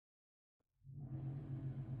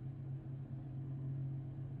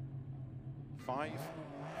5,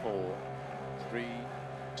 4, 3,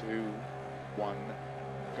 2, 1,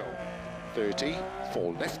 go. 30,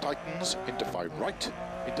 4 left tightens, into 5 right,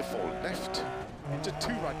 into 4 left, into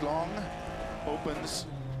 2 right long, opens,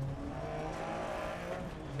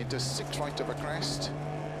 into 6 right of a crest,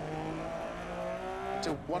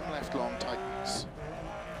 into 1 left long tightens,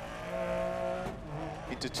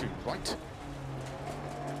 into 2 right,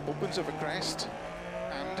 opens of a crest,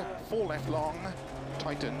 and 4 left long,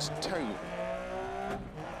 tightens toe,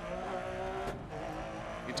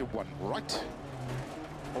 into 1 right,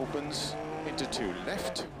 opens, into 2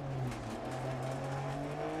 left,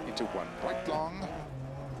 into 1 right long,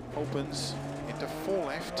 opens, into 4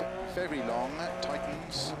 left, very long,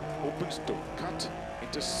 tightens, opens, don't cut,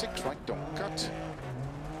 into 6 right, don't cut,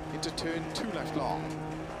 into turn 2 left long,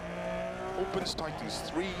 opens, tightens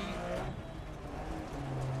 3,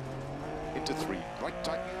 into 3 right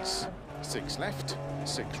tightens, 6 left,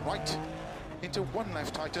 6 right, into 1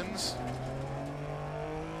 left tightens,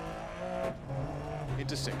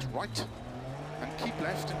 into 6 right, and keep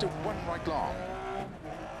left into 1 right long,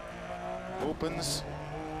 opens,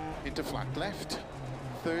 into flat left,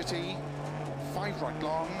 30, 5 right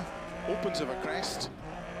long, opens of a crest,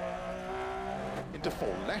 into 4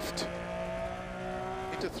 left,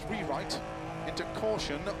 into 3 right, into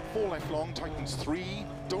caution, 4 left long, tightens 3,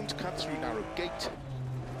 don't cut through narrow gate,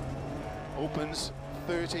 opens,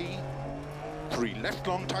 30, 3 left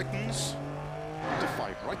long tightens, into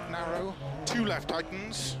 5 right narrow, 2 left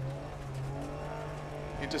tightens,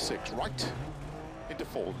 into 6 right, into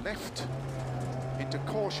 4 left, into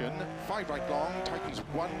caution, 5 right long, tightens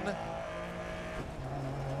 1,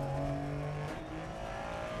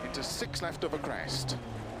 into 6 left of a crest,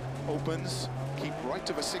 opens, keep right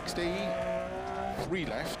of a 60, 3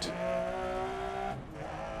 left,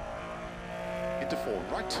 into 4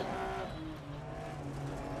 right,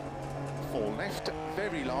 4 left,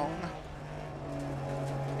 very long,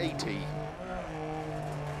 80,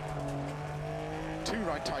 2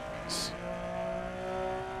 right tightens,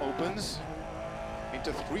 opens,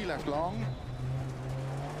 into 3 left long,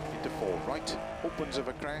 into 4 right, opens of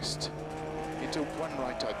a crest, into 1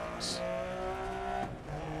 right tightens,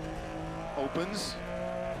 opens,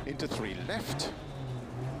 into 3 left,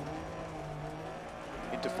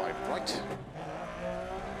 into 5 right,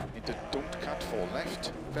 into don't cut 4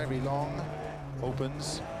 left, very long,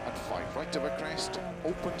 opens, and 5 right of a crest,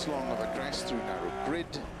 opens long of a crest through narrow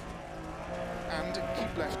grid, and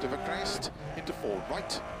keep left of a crest, into 4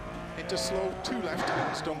 right, into slow 2 left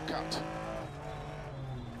tightens, don't cut,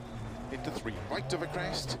 into 3 right of a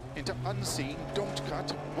crest, into unseen, don't cut,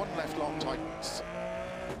 1 left long tightens,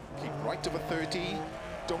 keep right of a 30,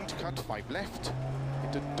 don't cut 5 left,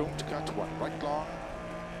 into don't cut 1 right long,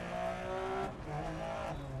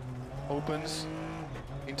 opens,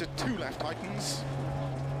 into 2 left tightens,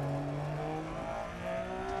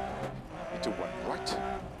 into 1 right,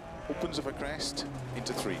 opens of a crest,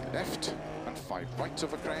 into 3 left, and 5 right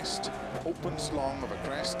of a crest, opens long of a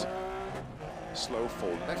crest, slow 4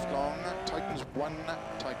 left long, tightens 1,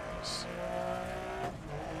 tightens,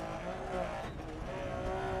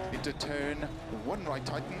 into turn 1 right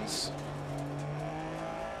tightens,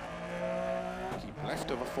 keep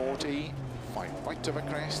left of a 40, 5 right of a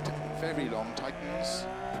crest, very long tightens,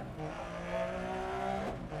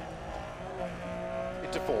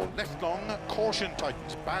 into 4 left long, caution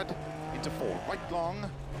tightens bad, into 4 right long,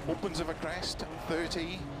 opens of a crest,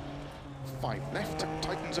 30, 5 left,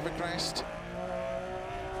 tightens of a crest,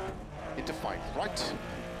 into 5 right,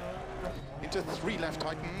 into 3 left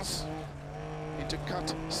tightens, into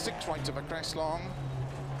cut 6 right of a crest long,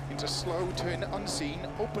 into slow turn unseen,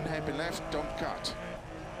 open hairpin left, don't cut,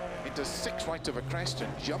 into 6 right of a crest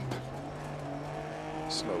and jump,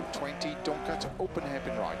 slow 20, don't cut, open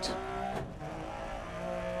hairpin right,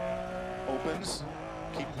 opens,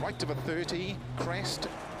 keep right of a 30, crest,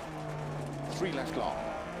 3 left long,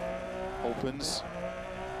 opens,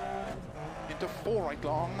 into 4 right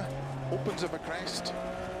long, opens of a crest,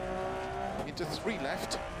 into 3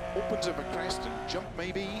 left, opens of a crest and jump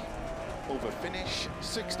maybe, over finish,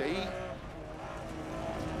 60,